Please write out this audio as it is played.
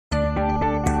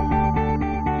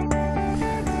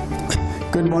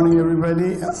Good morning,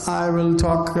 everybody. I will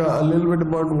talk a little bit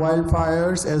about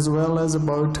wildfires as well as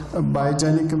about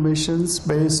biogenic emissions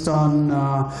based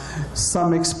on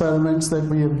some experiments that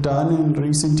we have done in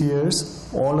recent years.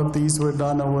 All of these were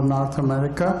done over North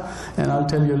America, and I'll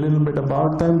tell you a little bit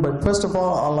about them. But first of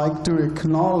all, I'd like to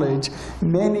acknowledge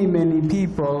many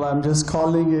people. I'm just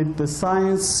calling it the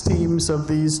science teams of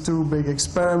these two big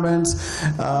experiments.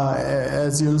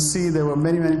 As you'll see, there were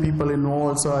many people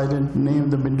involved, so I didn't name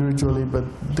them individually, but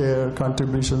their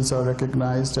contributions are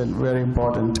recognized and very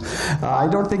important. I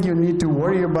don't think you need to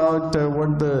worry about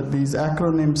what these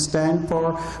acronyms stand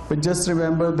for, but just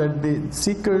remember that the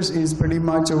Seekers is pretty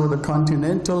much over the continental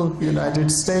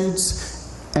United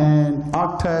States, and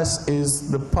Arctas is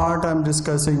the part I'm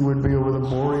discussing would be over the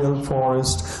boreal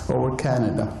forest over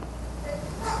Canada.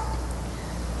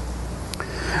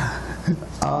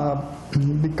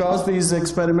 Because these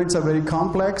experiments are very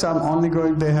complex, I'm only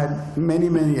going, they had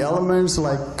many elements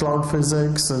like cloud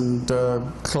physics and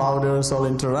cloud aerosol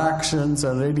interactions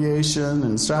and radiation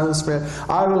and stratosphere.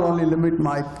 I will only limit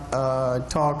my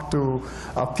talk to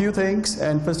a few things,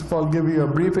 and first of all give you a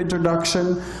brief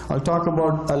introduction. I'll talk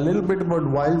about a little bit about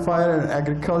wildfire and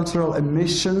agricultural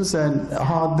emissions and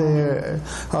how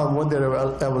what their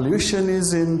evolution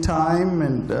is in time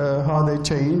and how they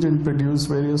change and produce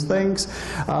various things.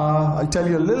 I'll tell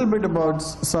you a little bit about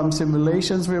some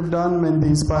simulations we have done when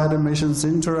these fire emissions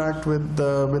interact with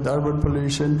urban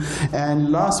pollution.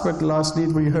 And last but not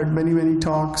least, we heard many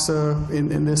talks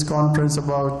in this conference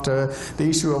about the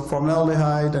issue of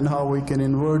formaldehyde and how we can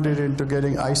invert it into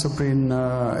getting isoprene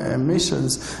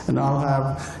emissions. And I'll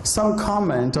have some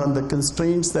comment on the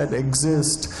constraints that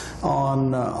exist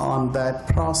on that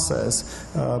process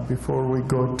before we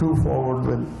go too forward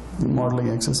with modeling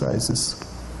exercises.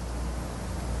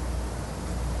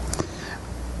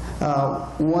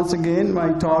 Once again,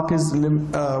 my talk is,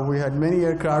 we had many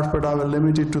aircraft, but I will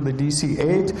limit it to the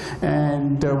DC-8,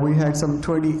 and we had some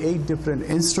 28 different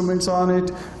instruments on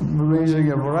it,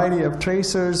 measuring a variety of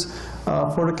tracers,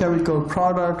 photochemical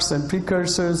products and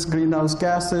precursors, greenhouse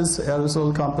gases,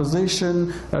 aerosol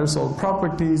composition, aerosol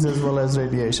properties, as well as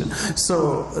radiation.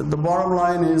 So the bottom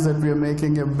line is that we are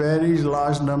making a very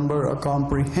large number, a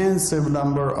comprehensive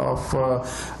number of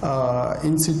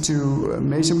in situ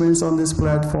measurements on this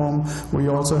platform. We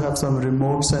also have some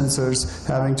remote sensors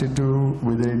having to do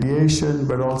with radiation,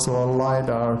 but also a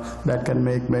LiDAR that can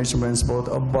make measurements both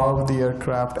above the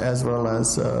aircraft as well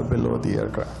as below the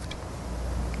aircraft.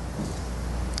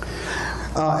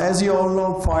 As you all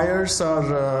know, fires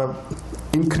are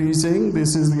increasing.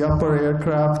 This is the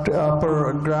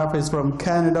upper graph is from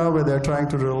Canada, where they're trying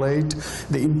to relate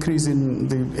the increase in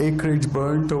the acreage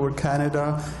burnt over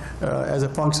Canada as a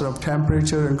function of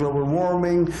temperature and global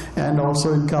warming. And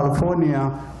also in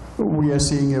California, we are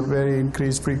seeing a very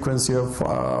increased frequency of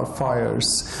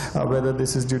fires, whether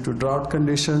this is due to drought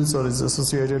conditions or is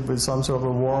associated with some sort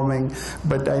of warming.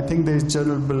 But I think there's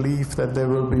general belief that there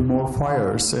will be more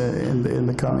fires in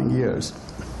the coming years.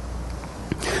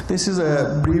 This is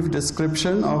a brief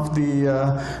description of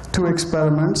the two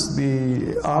experiments.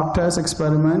 The Arctas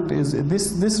experiment is,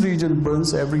 this region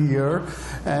burns every year,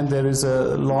 and there is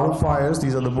a lot of fires.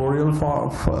 These are the boreal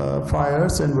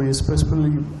fires, and we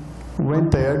specifically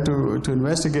went there to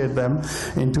investigate them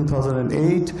in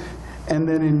 2008. And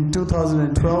then in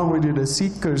 2012, we did a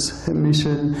Seekers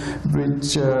mission,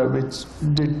 which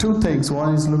did two things.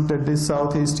 One is looked at this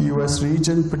Southeast U.S.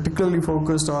 region, particularly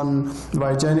focused on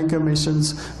biogenic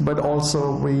emissions, but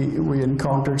also we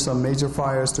encountered some major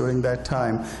fires during that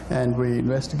time, and we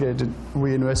investigated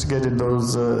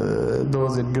those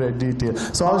in great detail.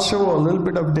 So I'll show a little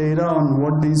bit of data on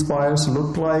what these fires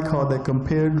looked like, how they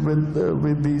compared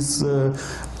with these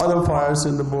other fires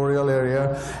in the boreal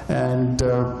area, and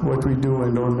what we do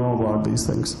and don't know about these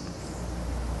things.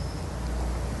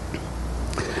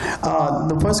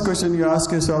 The first question you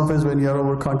ask yourself is when you're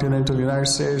over continental United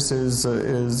States is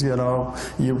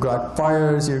you've got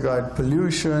fires, you've got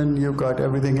pollution, you've got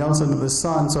everything else under the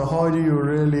sun. So how do you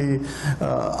really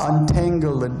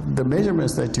untangle the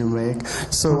measurements that you make?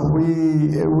 So we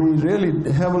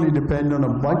really heavily depend on a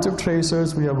bunch of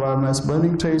tracers. We have biomass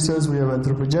burning tracers, we have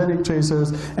anthropogenic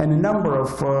tracers, and a number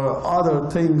of other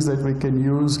things that we can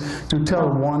use to tell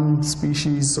one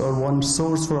species or one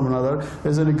source from another.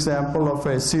 There's an example of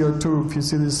a CO2 CO2. If you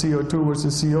see the CO2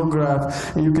 versus CO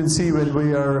graph, and you can see when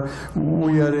we are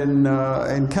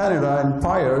in Canada in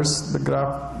fires, the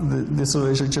graph, this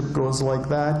relationship goes like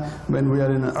that. When we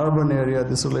are in an urban area,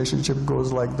 this relationship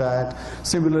goes like that.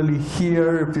 Similarly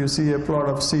here, if you see a plot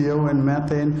of CO and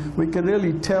methane, we can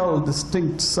really tell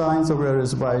distinct signs of where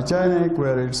it's biogenic,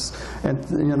 where it's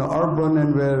urban,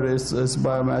 and where it's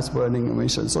biomass burning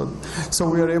emissions. So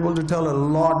we are able to tell a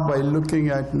lot by looking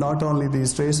at not only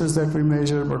these traces that we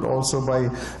measure, but also by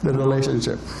the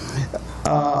relationship.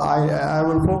 I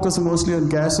will focus mostly on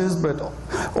gases, but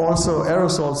also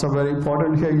aerosols are very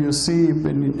important. Here you see,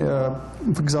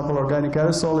 for example, organic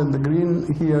aerosol in the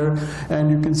green here, and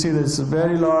you can see that it's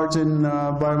very large in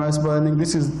biomass burning.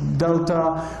 This is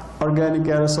delta organic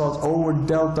aerosols over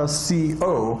delta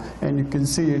CO, and you can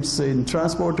see it's in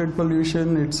transported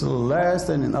pollution, it's less,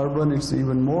 and in urban it's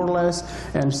even more less,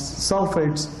 and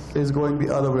sulfates is going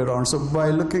the other way around. So by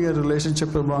looking at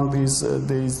relationship among these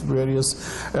various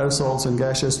aerosols and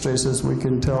gaseous traces, we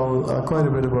can tell quite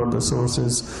a bit about the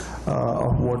sources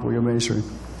of what we are measuring.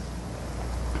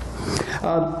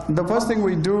 The first thing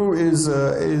we do is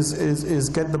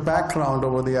get the background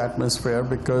over the atmosphere,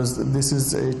 because this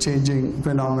is a changing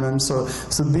phenomenon. So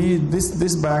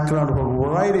this background of a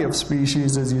variety of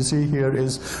species, as you see here,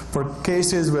 is for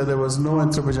cases where there was no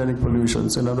anthropogenic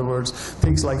pollutions. In other words,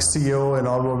 things like CO and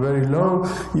all were very low.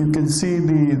 You can see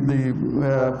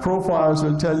the profiles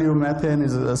will tell you methane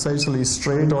is essentially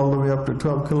straight all the way up to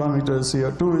 12 kilometers.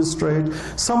 CO2 is straight.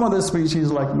 Some of the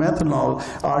species like methanol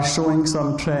are showing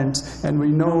some trends, and we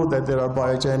know that there are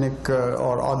biogenic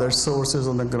or other sources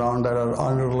on the ground that are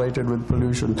unrelated with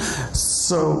pollution.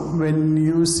 So when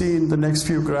you see in the next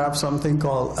few graphs something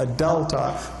called a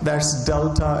delta, that's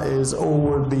delta is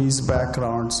over these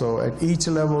backgrounds. So at each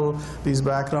level, these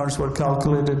backgrounds were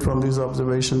calculated from these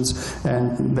observations,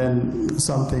 and then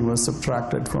something was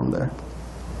subtracted from there.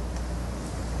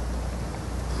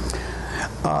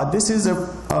 This is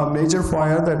a major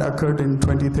fire that occurred in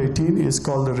 2013. It's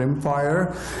called the Rim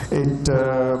Fire.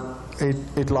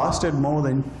 It lasted more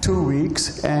than 2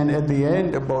 weeks, and at the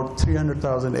end, about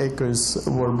 300,000 acres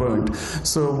were burned.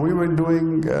 So we were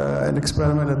doing an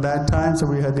experiment at that time, so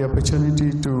we had the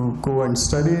opportunity to go and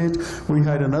study it. We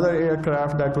had another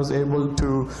aircraft that was able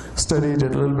to study it a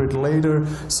little bit later.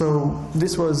 So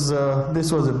this was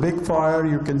a big fire.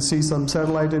 You can see some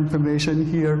satellite information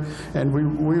here, and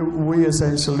we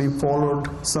essentially followed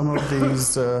some of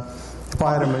these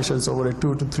fire emissions over a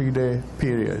 2 to 3 day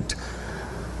period.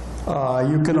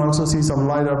 You can also see some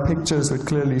LiDAR pictures which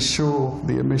clearly show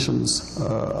the emissions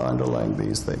underlying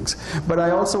these things. But I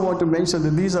also want to mention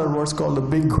that these are what's called the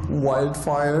big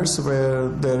wildfires, where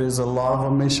there is a lot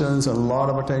of emissions, a lot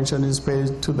of attention is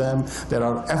paid to them. There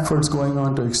are efforts going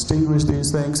on to extinguish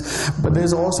these things. But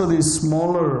there's also these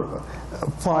smaller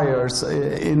fires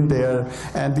in there,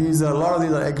 and a lot of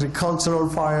these are agricultural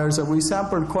fires, and we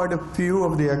sampled quite a few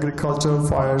of the agricultural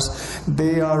fires.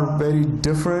 They are very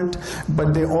different,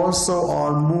 but they also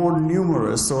are more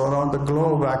numerous. So around the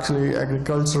globe, actually,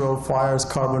 agricultural fires,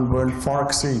 carbon burn,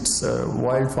 fork seeds,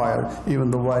 wildfire, even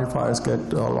the wildfires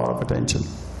get a lot of attention.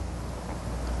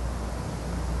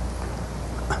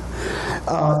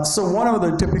 So one of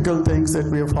the typical things that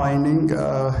we are finding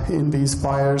in these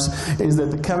fires is that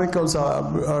the chemicals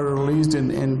are released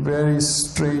in very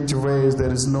strange ways.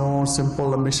 There is no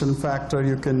simple emission factor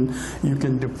you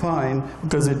can define,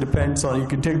 because it depends on, you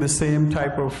can take the same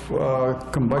type of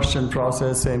combustion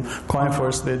process, same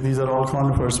conifers, these are all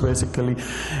conifers basically,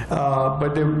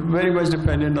 but they're very much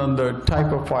dependent on the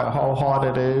type of fire, how hot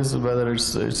it is, whether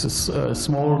it's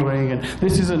smoldering. And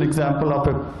this is an example of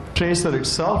a tracer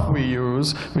itself we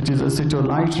use, which is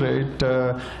acetonitrate.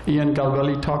 Ian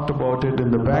Galvelli talked about it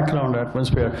in the background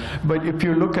atmosphere. But if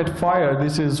you look at fire,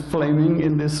 this is flaming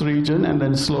in this region and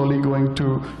then slowly going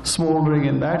to smoldering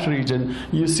in that region.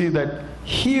 You see that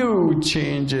huge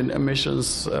change in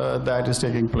emissions that is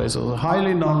taking place. It's a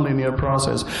highly nonlinear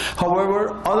process.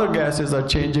 However, other gases are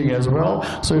changing as well.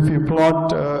 So if you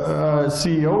plot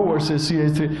CO versus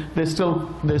CH3,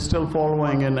 they're still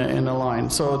following in a line.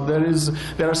 So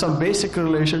there are some basic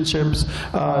relationships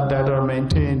that are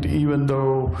maintained, even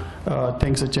though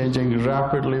things are changing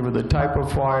rapidly with the type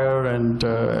of fire and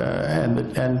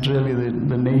really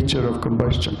the nature of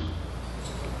combustion.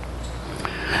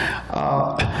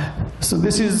 So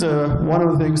this is one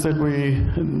of the things that we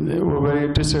were very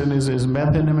interested in is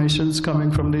methane emissions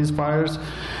coming from these fires.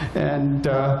 And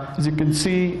as you can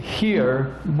see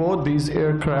here, both these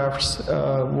aircrafts,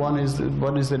 one is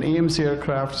an AMC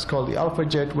aircraft, it's called the Alpha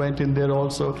Jet, went in there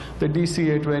also. The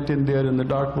DC-8 went in there in the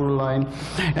dark blue line.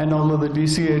 And although the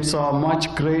DC-8 saw a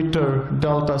much greater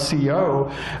delta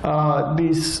CO,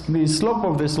 the slope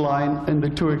of this line in the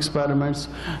two experiments,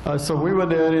 so we were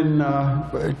there in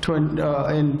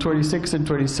 26th and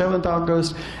 27th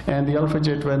August, and the Alpha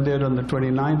Jet went there on the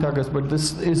 29th August, but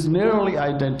this is nearly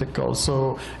identical.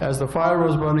 So as the fire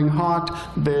was burning hot,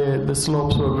 the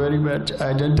slopes were very much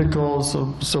identical,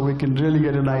 so we can really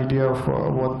get an idea of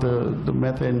what the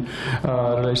methane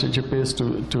relationship is to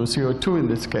CO2 in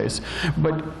this case.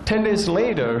 But 10 days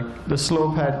later, the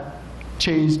slope had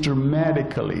changed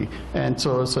dramatically, and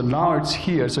so now it's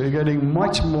here. So you're getting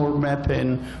much more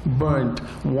methane burnt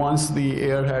once the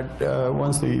air had,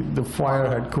 once the fire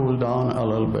had cooled down a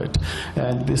little bit.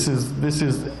 And this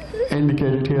is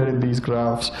indicated here in these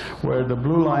graphs, where the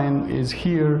blue line is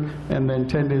here, and then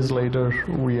 10 days later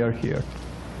we are here.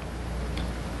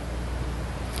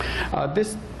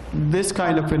 This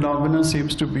kind of phenomenon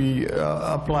seems to be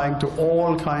applying to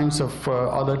all kinds of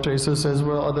other traces as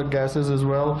well, other gases as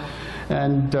well.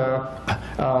 And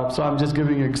so I'm just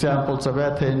giving examples of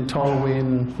ethane,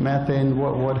 toluene, methane,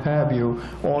 what have you,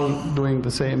 all doing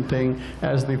the same thing.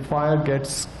 As the fire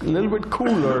gets a little bit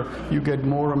cooler, you get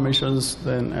more emissions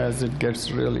than as it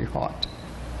gets really hot.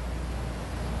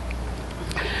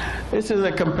 This is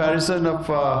a comparison of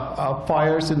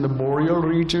fires in the boreal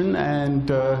region and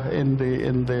in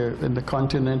the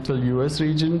continental U.S.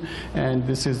 region, and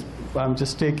this is, I'm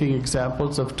just taking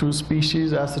examples of two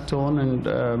species, acetone and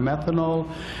methanol,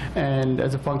 and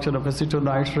as a function of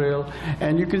acetonitrile,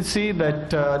 and you can see that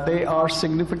they are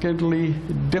significantly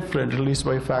different, at least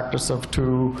by factors of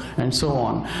 2 and so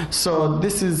on. So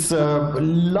this is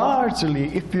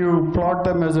largely, if you plot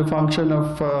them as a function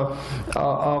of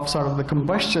sort of the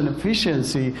combustion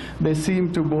efficiency, they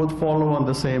seem to both follow on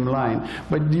the same line.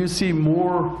 But you see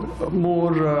more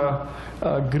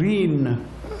green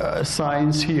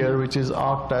signs here, which is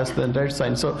arc test, than red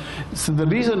signs. So the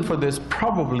reason for this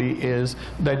probably is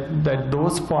that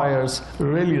those fires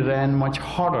really ran much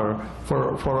hotter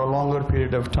for a longer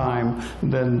period of time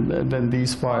than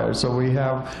these fires. So we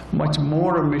have much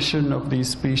more emission of these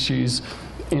species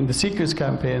in the CQS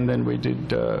campaign than we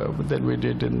did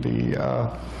in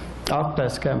the arc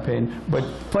test campaign, but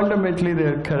fundamentally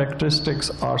their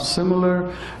characteristics are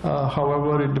similar.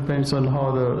 However, it depends on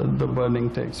how the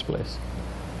burning takes place.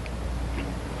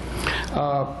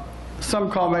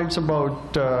 Some comments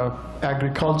about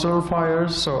agricultural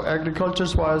fires. So agricultural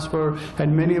fires had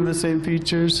many of the same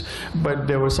features, but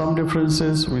there were some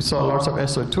differences. We saw lots of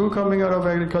SO2 coming out of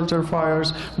agricultural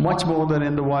fires, much more than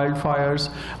in the wildfires.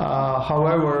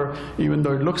 However, even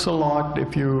though it looks a lot,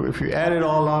 if you add it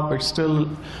all up, it's still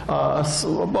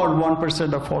about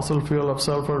 1% of fossil fuel of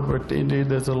sulfur, but indeed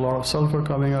there's a lot of sulfur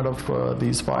coming out of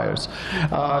these fires.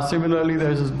 Similarly,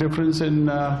 there's a difference in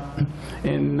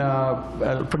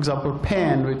for example,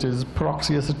 PAN, which is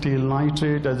peroxyacetyl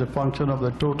nitrate as a function of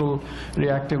the total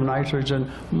reactive nitrogen,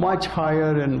 much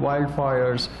higher in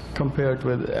wildfires compared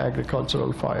with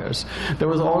agricultural fires. There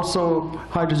was also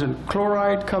hydrogen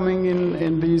chloride coming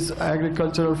in these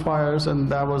agricultural fires, and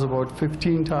that was about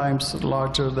 15 times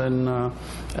larger than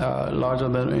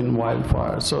in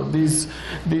wildfires. So these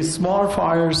small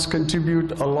fires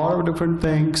contribute a lot of different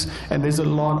things, and there's a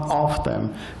lot of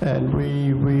them, and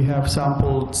we have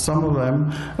sampled some of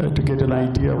them to get an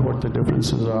idea of what the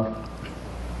differences are.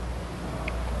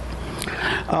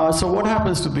 So what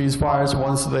happens to these fires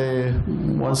once they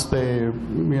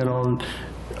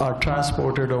are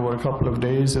transported over a couple of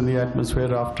days in the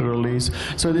atmosphere after release?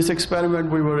 So in this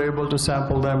experiment, we were able to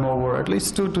sample them over at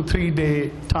least 2 to 3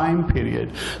 day time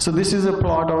period. So this is a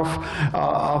plot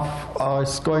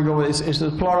it's going over. It's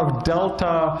a plot of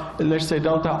delta, let's say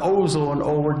delta ozone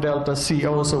over delta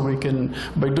CO. So we can,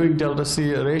 by doing delta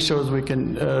C ratios, we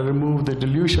can remove the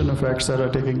dilution effects that are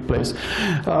taking place.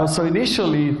 So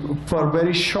initially, for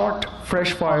very short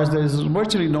fresh fires, there is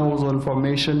virtually no ozone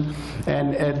formation,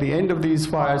 and at the end of these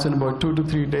fires, in about 2 to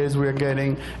 3 days, we are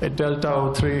getting a delta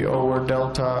O3 over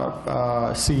delta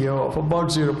CO of about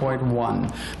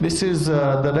 0.1. This is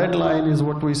the red line is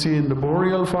what we see in the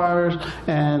boreal fires,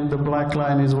 and the black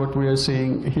line is what we are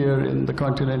seeing here in the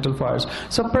continental fires.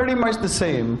 So pretty much the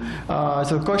same.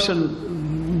 So the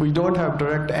question we don't have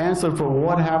direct answer for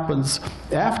what happens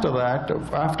after that,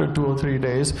 after 2 or 3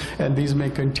 days, and these may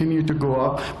continue to go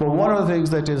up. But one of the things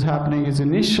that is happening is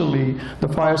initially the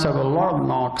fires have a lot of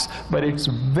NOx, but it's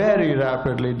very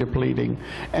rapidly depleting,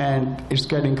 and it's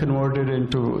getting converted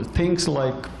into things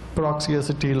like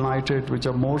peroxyacetyl nitrate, which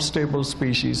are more stable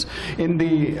species.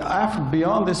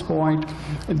 Beyond this point,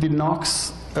 the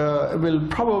NOx will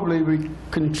probably be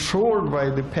controlled by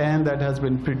the pan that has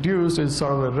been produced as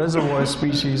sort of a reservoir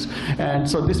species, and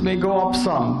so this may go up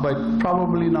some, but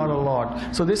probably not a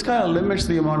lot. So this kind of limits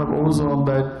the amount of ozone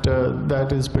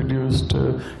that is produced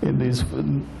in these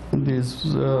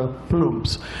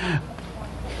plumes.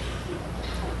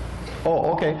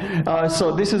 Oh, okay.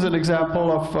 So this is an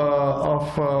example of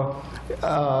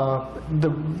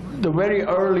the very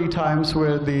early times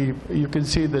where you can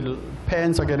see the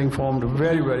pans are getting formed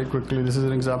very, very quickly. This is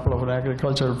an example of an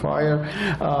agricultural fire.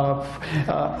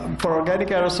 For organic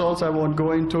aerosols, I won't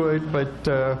go into it, but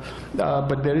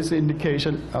there is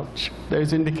indication. Ouch, there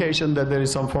is indication that there is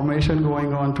some formation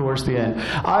going on towards the end.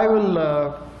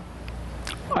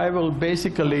 I will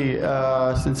basically,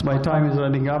 since my time is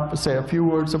running up, say a few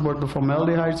words about the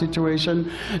formaldehyde situation.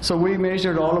 So we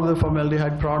measured all of the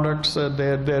formaldehyde products.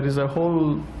 There is a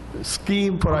whole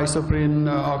scheme for isoprene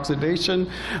oxidation.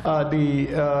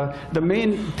 The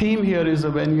main theme here is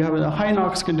that when you have high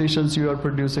NOx conditions, you are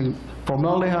producing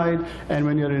formaldehyde, and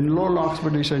when you're in low NOx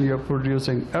condition, you're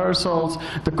producing aerosols.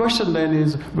 The question then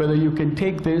is whether you can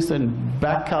take this and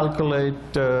back calculate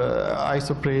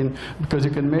isoprene, because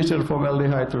you can measure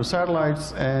formaldehyde through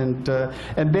satellites, and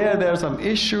there are some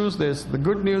issues. The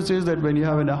good news is that when you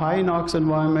have in a high NOx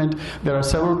environment, there are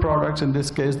several products. In this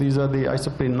case, these are the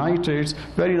isoprene nitrates,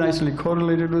 very nicely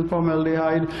correlated with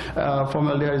formaldehyde.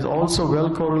 Formaldehyde is also well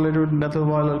correlated with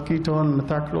methylvinyl ketone,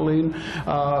 methacrylene,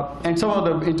 and some of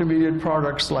the intermediate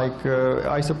products like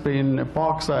isoprene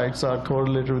epoxides are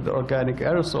correlated with organic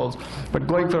aerosols. But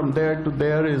going from there to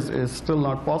there is still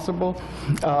not possible.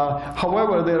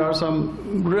 However, there are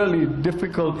some really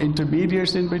difficult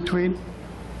intermediates in between.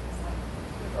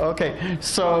 Okay,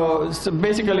 so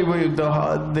basically the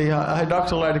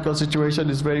hydroxyl situation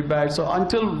is very bad. So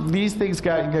until these things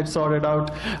get sorted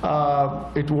out,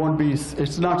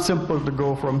 it's not simple to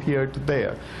go from here to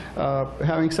there.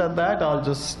 Having said that, I'll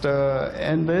just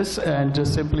end this and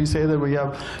just simply say that we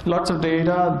have lots of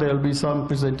data. There'll be some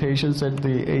presentations at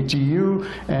the AGU,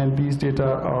 and these data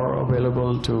are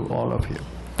available to all of you.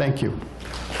 Thank you.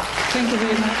 Thank you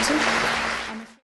very much.